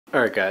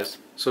Alright guys,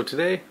 so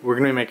today we're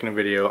going to be making a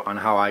video on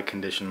how I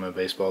condition my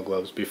baseball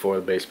gloves before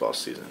the baseball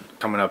season.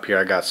 Coming up here,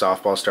 I got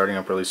softball starting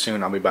up really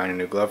soon. I'll be buying a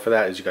new glove for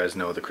that, as you guys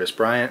know, the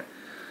Bryant.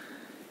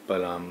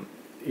 But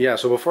yeah,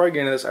 so before I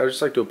get into this, I would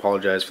just like to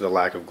apologize for the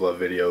lack of glove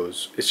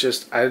videos. It's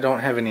just, I don't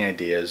have any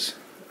ideas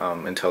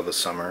until the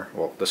summer,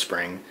 well, the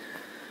spring,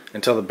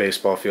 until the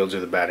baseball fields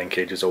or the batting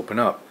cages open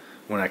up,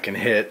 when I can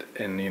hit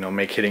and, you know,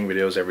 make hitting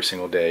videos every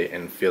single day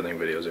and fielding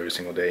videos every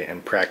single day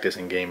and practice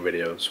and game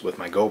videos with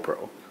my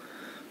GoPro.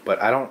 But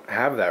I don't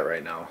have that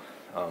right now,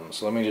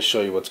 so let me just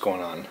show you what's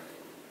going on.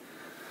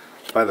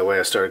 By the way,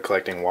 I started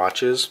collecting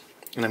watches,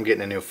 and I'm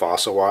getting a new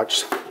Fossil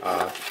watch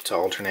to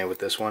alternate with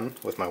this one,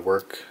 with my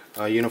work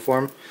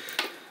uniform.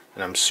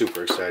 And I'm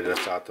super excited.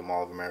 I've taught the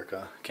Mall of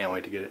America. Can't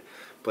wait to get it.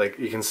 But like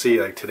you can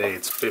see, like today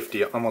it's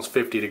 50, almost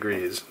 50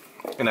 degrees,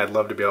 and I'd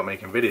love to be out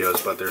making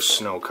videos, but there's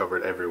snow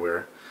covered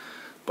everywhere.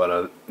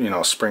 But you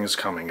know, spring's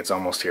coming. It's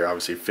almost here.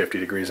 Obviously 50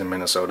 degrees in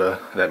Minnesota,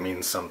 that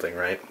means something,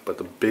 right? But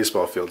the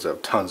baseball fields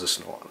have tons of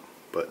snow on them.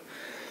 But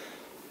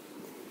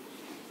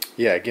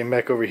yeah, getting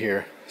back over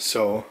here.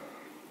 So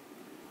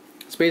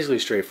it's basically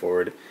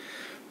straightforward.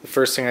 The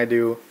first thing I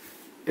do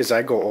is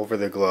I go over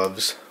the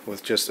gloves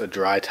with just a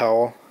dry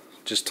towel,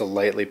 just to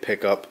lightly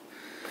pick up,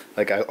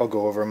 like I'll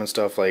go over them and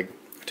stuff, like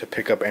to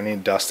pick up any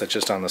dust that's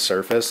just on the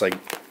surface, like,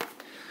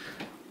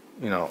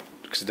 you know,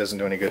 because it doesn't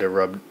do any good to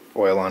rub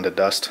oil onto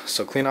dust.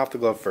 So clean off the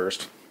glove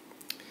first,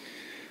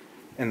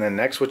 and then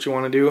next what you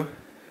want to do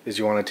is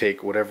you want to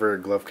take whatever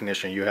glove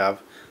conditioner you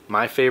have.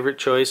 My favorite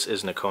choice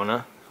is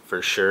Nakona,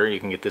 for sure. You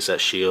can get this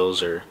at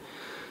Scheels or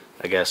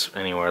I guess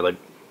anywhere like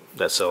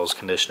that sells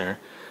conditioner.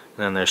 And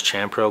then there's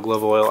Champro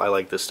glove oil. I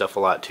like this stuff a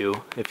lot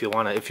too. If you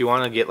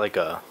wanna get like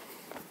a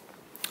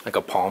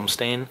palm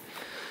stain,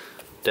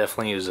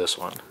 definitely use this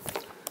one.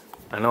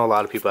 I know a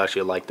lot of people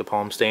actually like the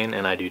palm stain,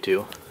 and I do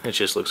too. It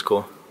just looks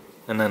cool.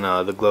 And then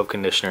the glove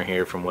conditioner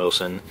here from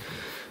Wilson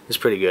is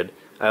pretty good.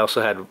 I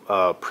also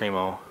had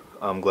Primo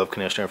glove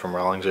conditioner from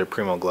Rawlings, or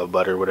Primo glove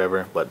butter,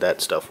 whatever, but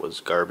that stuff was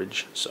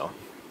garbage, so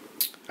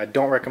I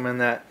don't recommend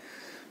that.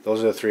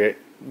 Those are the three.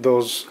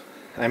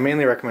 I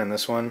mainly recommend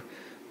this one,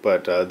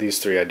 but these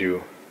three I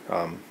do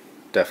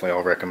definitely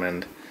all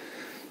recommend.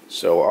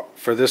 So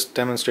for this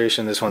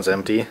demonstration, this one's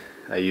empty.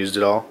 I used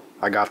it all.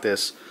 I got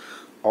this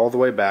all the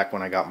way back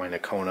when I got my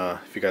Nakona,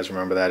 if you guys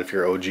remember that, if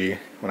you're OG,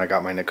 when I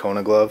got my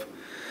Nakona glove.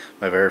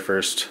 My very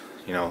first,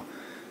 you know,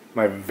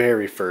 my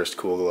very first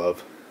cool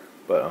glove.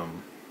 But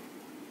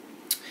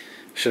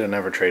should have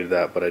never traded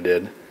that, but I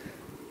did.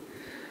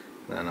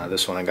 And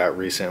this one I got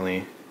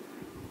recently.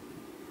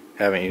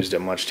 Haven't used it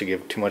much to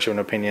give too much of an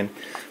opinion,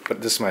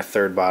 but this is my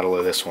third bottle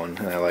of this one,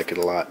 and I like it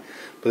a lot.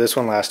 But this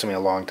one lasted me a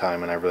long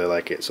time, and I really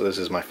like it, so this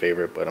is my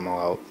favorite, but I'm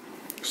all out.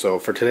 So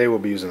for today we'll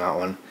be using that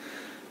one.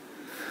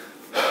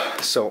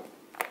 So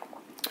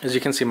as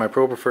you can see, my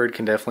Pro Preferred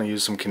can definitely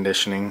use some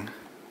conditioning.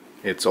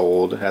 It's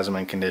old, hasn't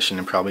been conditioned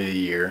in probably a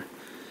year.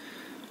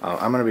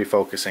 I'm going to be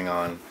focusing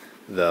on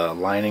the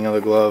lining of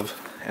the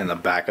glove and the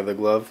back of the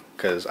glove,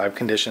 because I've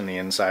conditioned the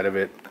inside of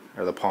it,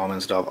 or the palm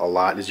and stuff, a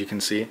lot, as you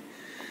can see.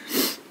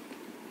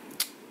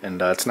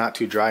 And it's not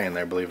too dry in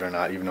there, believe it or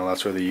not, even though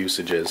that's where the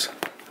usage is.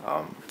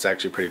 It's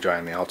actually pretty dry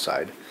on the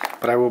outside.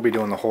 But I will be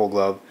doing the whole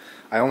glove.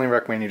 I only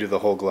recommend you do the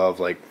whole glove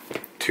like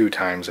 2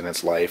 times in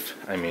its life.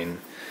 I mean,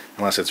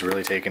 unless it's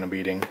really taking a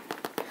beating.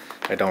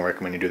 I don't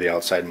recommend you do the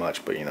outside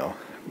much, but you know,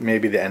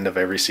 maybe the end of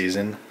every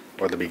season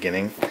or the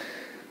beginning.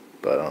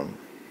 But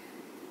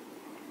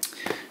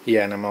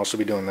yeah, and I'm also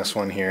be doing this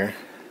one here.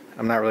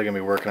 I'm not really going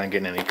to be working on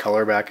getting any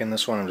color back in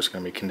this one. I'm just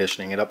going to be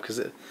conditioning it up,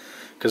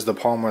 because the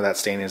palm where that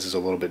stain is a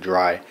little bit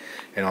dry,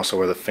 and also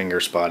where the finger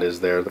spot is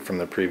there from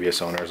the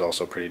previous owner is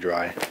also pretty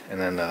dry. And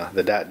then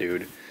the Dat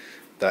Dude,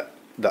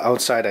 the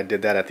outside I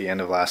did that at the end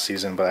of last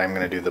season, but I'm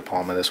going to do the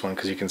palm of this one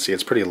because you can see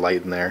it's pretty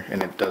light in there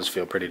and it does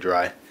feel pretty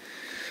dry.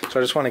 So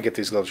I just want to get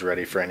these gloves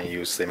ready for any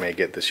use they may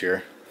get this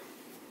year,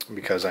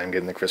 because I'm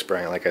getting the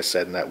Bryant, like I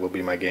said, and that will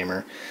be my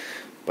gamer.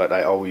 But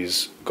I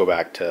always go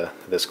back to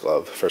this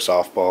glove for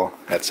softball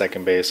at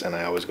second base, and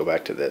I always go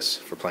back to this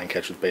for playing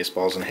catch with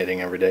baseballs and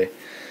hitting every day.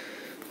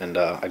 And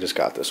I just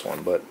got this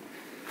one, but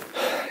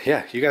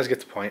yeah, you guys get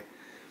the point.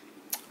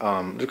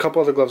 There's a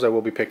couple other gloves I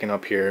will be picking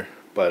up here,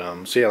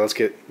 but so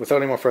yeah, without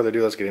any more further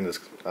ado, let's get into this.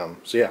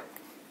 So yeah,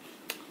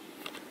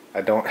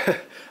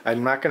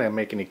 I'm not gonna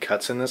make any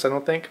cuts in this, I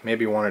don't think,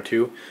 maybe 1 or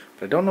 2,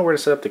 but I don't know where to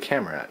set up the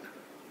camera at.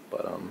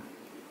 But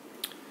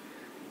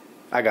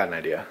I got an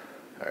idea.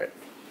 All right,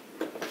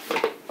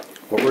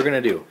 what we're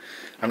gonna do,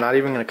 I'm not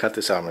even gonna cut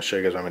this out. I'm gonna show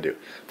you guys what I'm gonna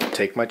do.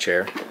 Take my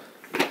chair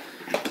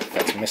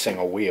that's missing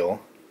a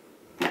wheel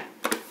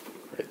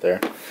right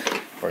there.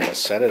 We're gonna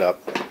set it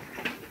up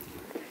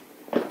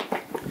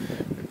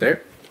right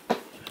there.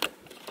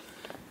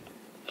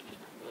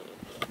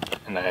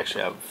 And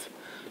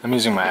I'm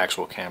using my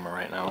actual camera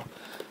right now,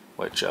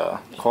 which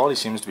quality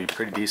seems to be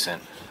pretty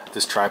decent.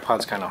 This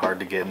tripod's kind of hard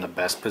to get in the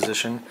best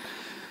position,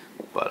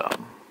 but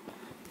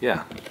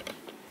yeah.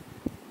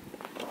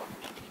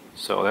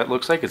 So that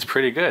looks like it's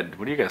pretty good.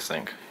 What do you guys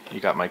think? You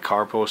got my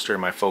car poster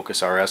and my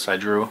Focus RS I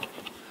drew.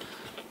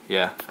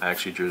 yeah, I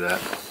actually drew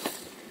that.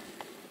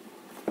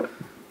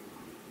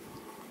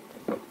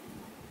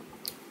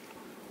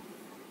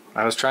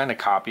 I was trying to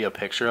copy a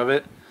picture of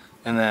it,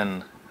 and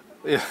then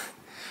I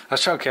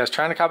was trying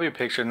to copy a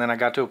picture, and then I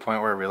got to a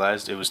point where I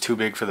realized it was too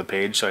big for the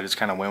page, so I just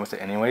kind of went with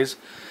it anyways,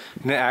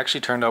 and it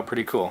actually turned out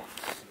pretty cool.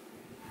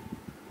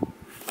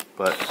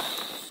 But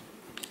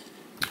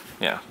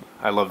yeah,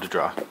 I love to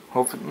draw.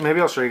 Hopefully, maybe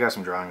I'll show you guys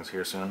some drawings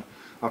here soon.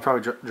 I'll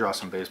probably draw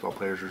some baseball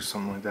players or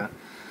something like that.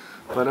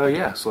 But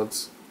yeah, so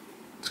let's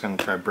gonna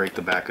try to break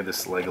the back of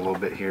this leg a little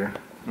bit here.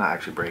 Not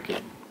actually break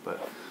it,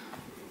 but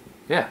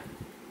yeah.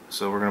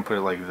 So we're gonna put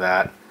it like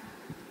that.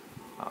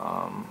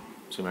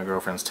 See my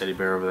girlfriend's teddy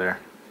bear over there.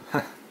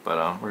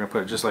 But we're gonna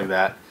put it just like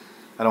that.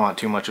 I don't want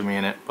too much of me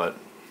in it, but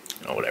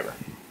you know, whatever.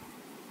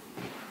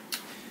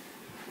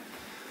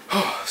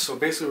 So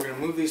basically we're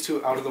gonna move these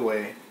two out of the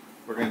way.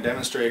 We're gonna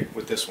demonstrate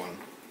with this one.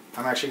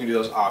 I'm actually gonna do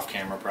those off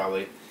camera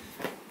probably.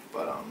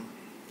 But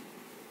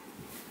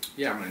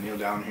yeah, I'm gonna kneel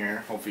down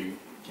here. Hopefully you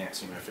can't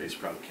see my face, you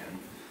probably can.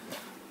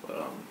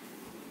 But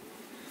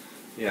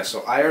yeah,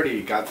 so I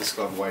already got this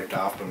glove wiped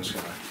off, but I'm just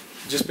gonna,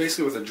 just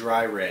basically with a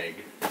dry rag,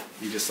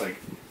 you just like,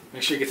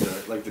 make sure you get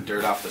the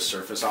dirt off the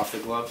surface off the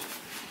glove.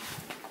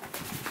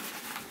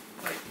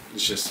 Like,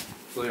 it's just,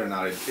 believe it or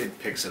not, it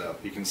picks it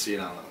up. You can see it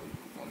on the,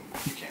 well,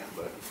 you can't,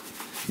 but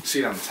you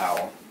see it on the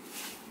towel.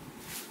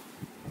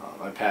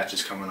 My patch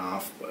is coming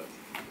off, but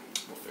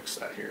we'll fix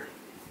that here.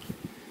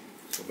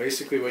 So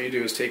basically what you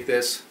do is take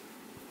this,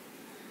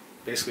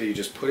 basically you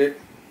just put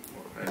it,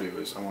 what I do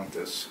is I want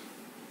this.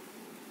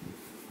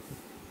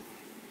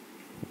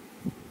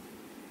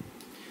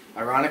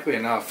 Ironically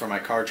enough, for my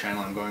car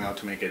channel, I'm going out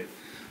to make it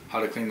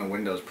how to clean the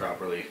windows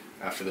properly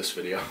after this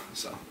video.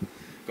 So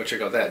go check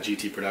out that,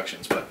 GT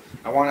Productions. But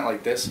I want it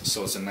like this,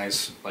 so it's a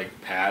nice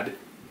like pad.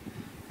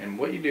 And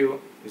what you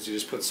do is you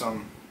just put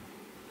some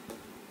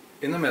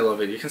in the middle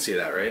of it. You can see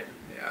that, right?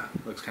 Yeah,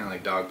 looks kind of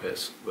like dog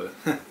piss, but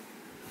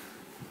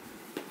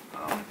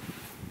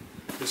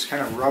just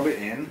kind of rub it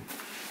in,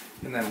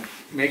 and then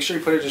make sure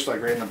you put it just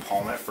like right in the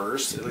palm at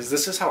first. At least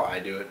this is how I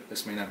do it.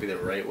 This may not be the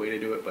right way to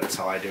do it, but it's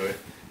how I do it.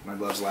 My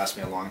gloves last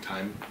me a long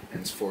time, and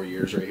it's 4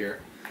 years right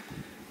here.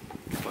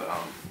 But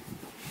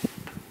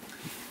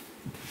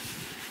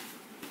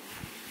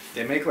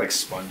they make like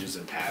sponges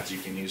and pads you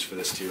can use for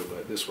this too,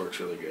 but this works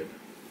really good.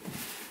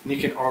 And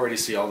you can already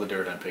see all the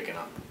dirt I'm picking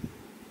up.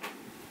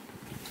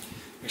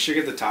 Make sure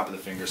you get the top of the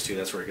fingers too,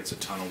 that's where it gets a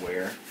ton of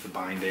wear. The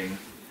binding,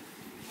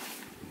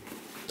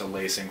 the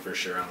lacing for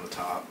sure on the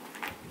top,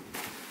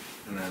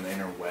 and then the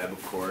inner web,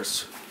 of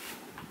course.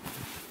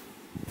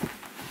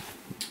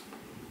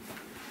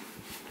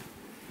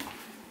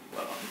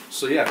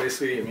 So yeah,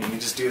 basically, I mean, you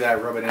just do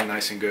that, rub it in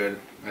nice and good.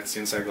 That's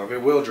the inside glove.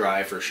 It will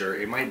dry for sure.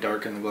 It might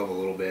darken the glove a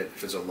little bit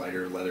if it's a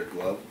lighter leather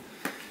glove,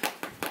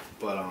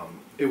 but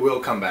it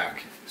will come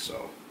back.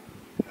 So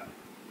yeah.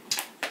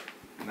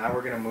 Now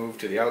we're gonna move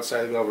to the outside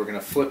of the glove. We're gonna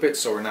flip it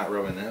so we're not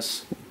rubbing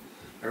this.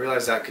 I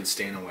realize that could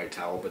stain a white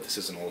towel, but this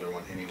is an older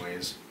one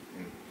anyways,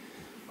 and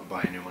I'll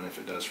buy a new one if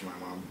it does for my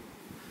mom.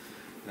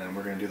 And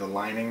we're gonna do the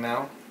lining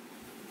now.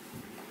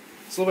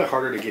 It's a little bit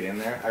harder to get in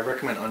there. I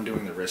recommend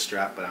undoing the wrist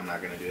strap, but I'm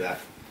not gonna do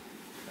that.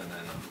 And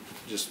then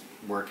just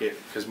work it,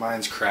 because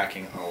mine's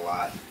cracking a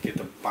lot. Get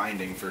the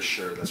binding for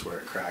sure, that's where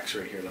it cracks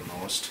right here the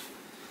most.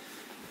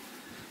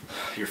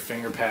 Your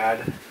finger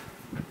pad.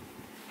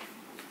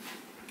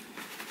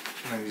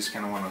 And then you just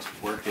kind of want to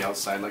work the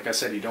outside. Like I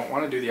said, you don't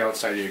want to do the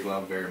outside of your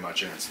glove very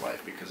much in its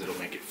life because it'll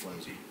make it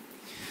flimsy.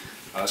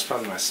 That's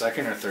probably my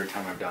second or third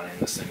time I've done it in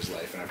this thing's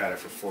life, and I've had it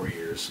for 4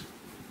 years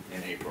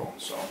in April,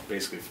 so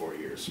basically 4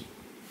 years.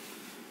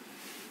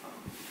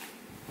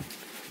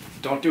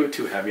 Don't do it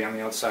too heavy on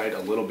the outside.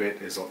 A little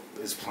bit is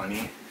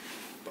plenty,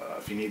 but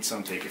if you need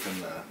some, take it from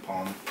the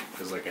palm,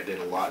 because like I did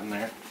a lot in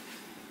there.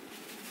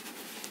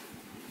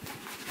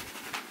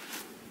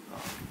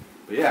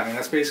 But yeah, I mean,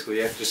 that's basically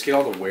it. Just get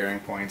all the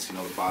wearing points, you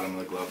know, the bottom of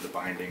the glove, the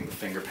binding, the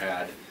finger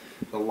pad,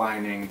 the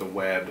lining, the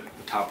web,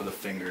 the top of the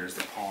fingers,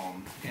 the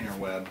palm, inner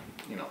web,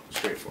 you know,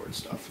 straightforward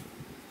stuff.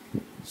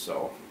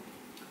 So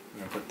I'm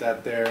going to put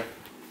that there. And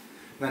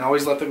then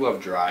always let the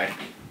glove dry,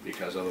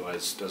 because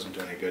otherwise it doesn't do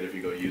any good if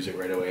you go use it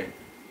right away.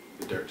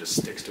 The dirt just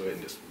sticks to it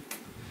and just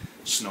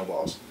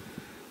snowballs.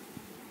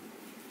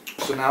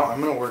 So now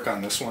I'm going to work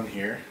on this one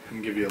here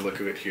and give you a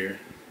look of it here.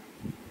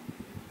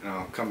 And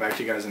I'll come back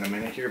to you guys in a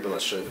minute here, but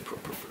let's show you the Pro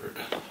Preferred.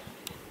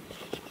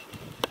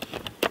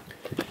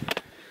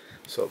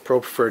 So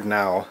Pro Preferred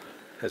now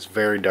is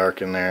very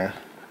dark in there.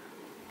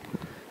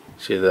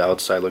 See, the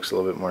outside looks a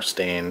little bit more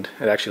stained.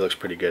 It actually looks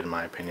pretty good in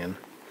my opinion.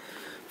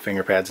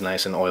 Finger pad's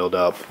nice and oiled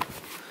up.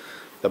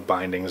 The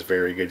binding is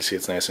very good. You see,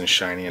 it's nice and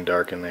shiny and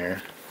dark in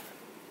there.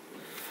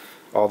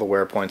 All the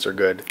wear points are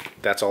good.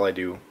 That's all I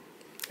do.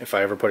 If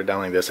I ever put it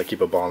down like this, I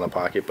keep a ball in the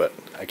pocket, but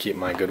I keep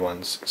my good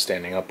ones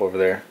standing up over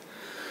there.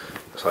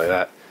 Just like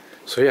that.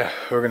 So yeah,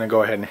 we're gonna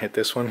go ahead and hit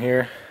this one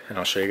here, and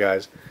I'll show you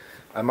guys.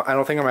 I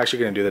don't think I'm actually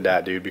gonna do the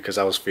Dat Dude because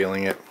I was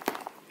feeling it,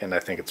 and I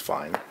think it's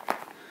fine.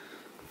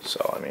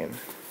 So I mean,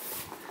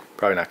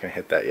 probably not gonna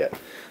hit that yet.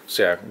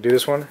 So yeah, do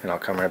this one, and I'll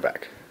come right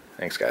back.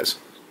 Thanks, guys.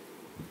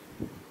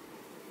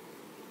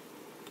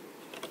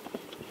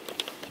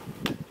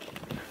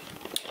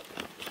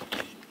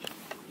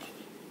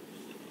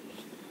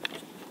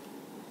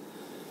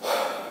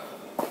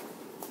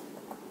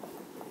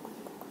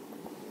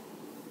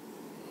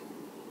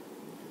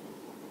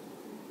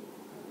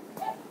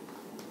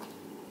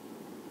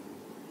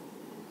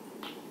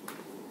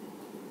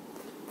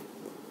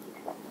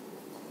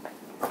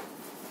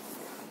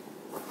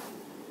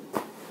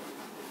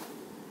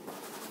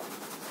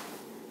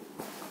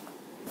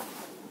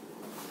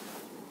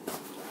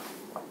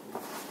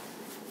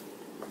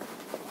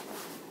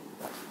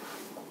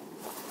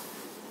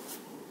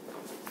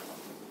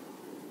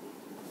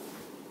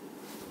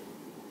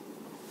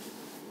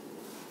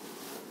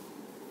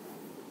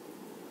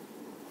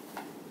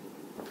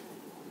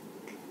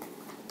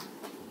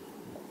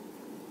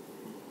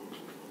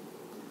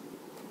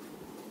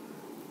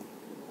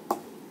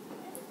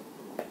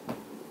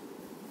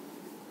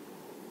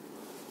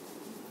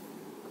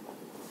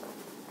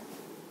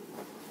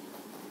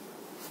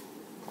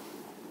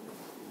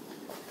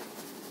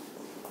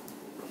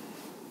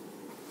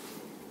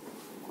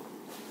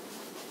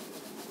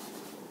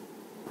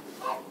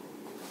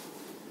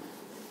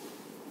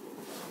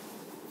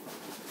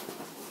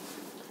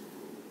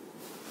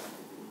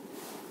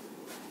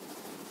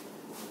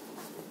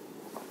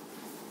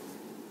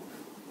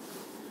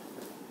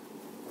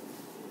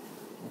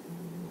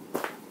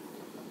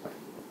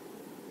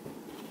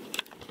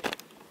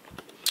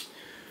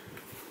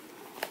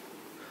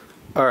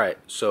 Alright,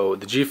 so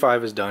the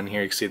G5 is done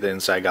here. You can see the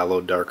inside got a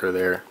little darker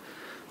there.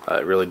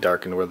 It really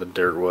darkened where the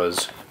dirt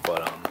was.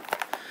 But,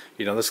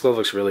 you know, this glove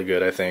looks really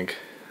good, I think.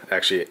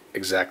 Actually,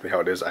 exactly how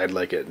it is. I'd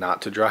like it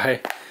not to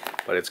dry,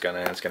 but it's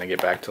gonna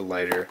get back to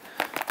lighter.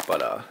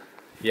 But,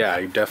 yeah,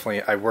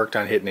 I worked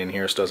on hitting in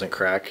here so it doesn't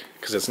crack,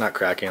 because it's not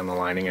cracking on the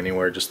lining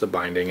anywhere, just the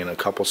binding and a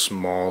couple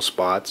small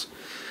spots.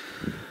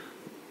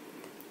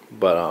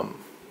 But,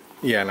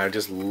 yeah, and I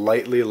just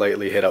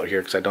lightly hit out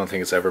here because I don't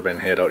think it's ever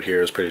been hit out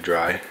here. It's pretty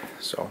dry.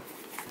 So,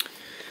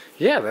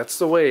 yeah, that's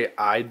the way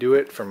I do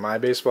it for my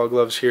baseball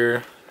gloves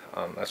here.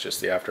 That's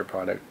just the after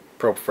product.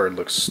 Pro Preferred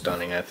looks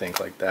stunning, I think,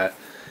 like that.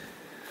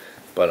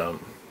 But,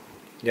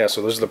 yeah,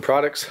 so those are the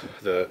products.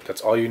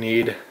 That's all you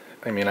need.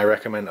 I mean, I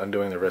recommend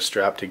undoing the wrist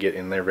strap to get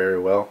in there very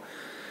well.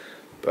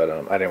 But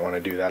I didn't want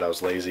to do that. I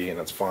was lazy,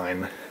 and it's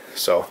fine.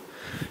 So,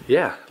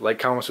 yeah, like,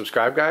 comment,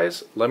 subscribe,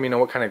 guys. Let me know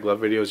what kind of glove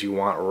videos you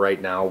want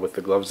right now with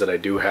the gloves that I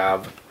do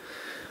have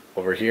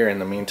over here. In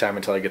the meantime,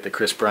 until I get the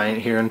Chris Bryant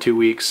here in 2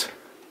 weeks,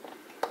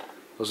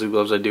 those are the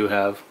gloves I do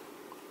have.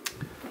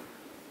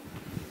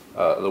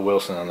 The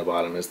Wilson on the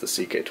bottom is the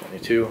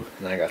CK22,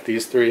 and I got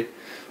these three.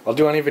 I'll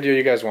do any video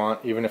you guys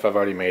want, even if I've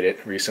already made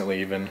it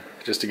recently, even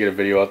just to get a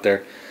video out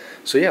there.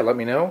 So yeah, let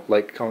me know,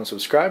 like, comment,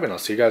 subscribe, and I'll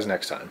see you guys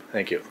next time.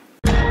 Thank you.